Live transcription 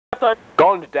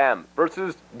Gundam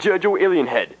versus Jojo Alien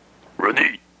Head.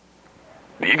 Ready?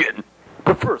 Begin.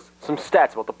 But first, some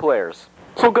stats about the players.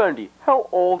 So Gundy, how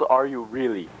old are you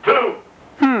really?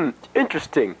 2.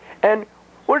 Interesting. And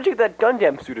where did you get that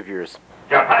Gundam suit of yours?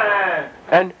 Japan.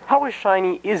 And how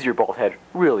shiny is your bald head,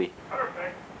 really?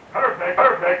 Perfect. Perfect.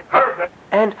 Perfect. Perfect.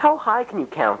 And how high can you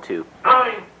count to?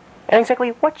 9. And exactly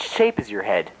what shape is your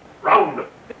head? Round.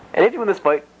 And if you win this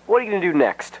fight, what are you going to do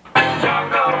next?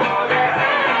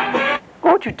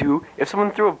 What would you do if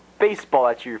someone threw a baseball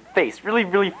at your face really,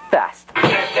 really fast?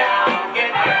 Get down.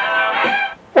 Get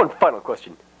down. One final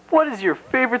question. What is your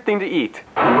favorite thing to eat?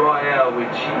 Royale with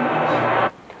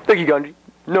cheese. Thank you, Gandhi.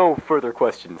 No further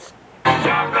questions.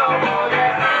 Fight.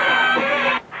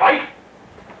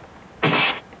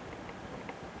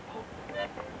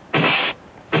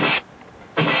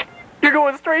 You're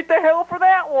going straight to hell for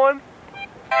that one.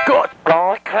 God,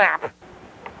 oh crap.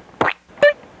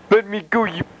 Let me go,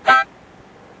 you.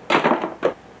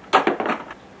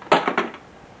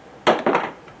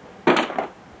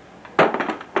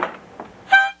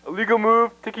 Illegal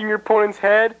move, taking your opponent's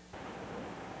head.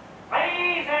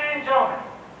 Ladies and gentlemen,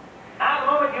 now the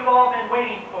moment you've all been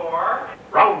waiting for.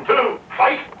 Round 2.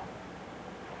 Fight.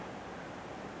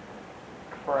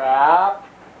 Crap.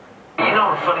 You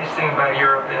know the funniest thing about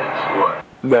Europe is? What?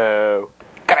 No.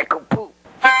 Gotta go poop.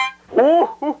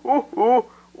 Oh,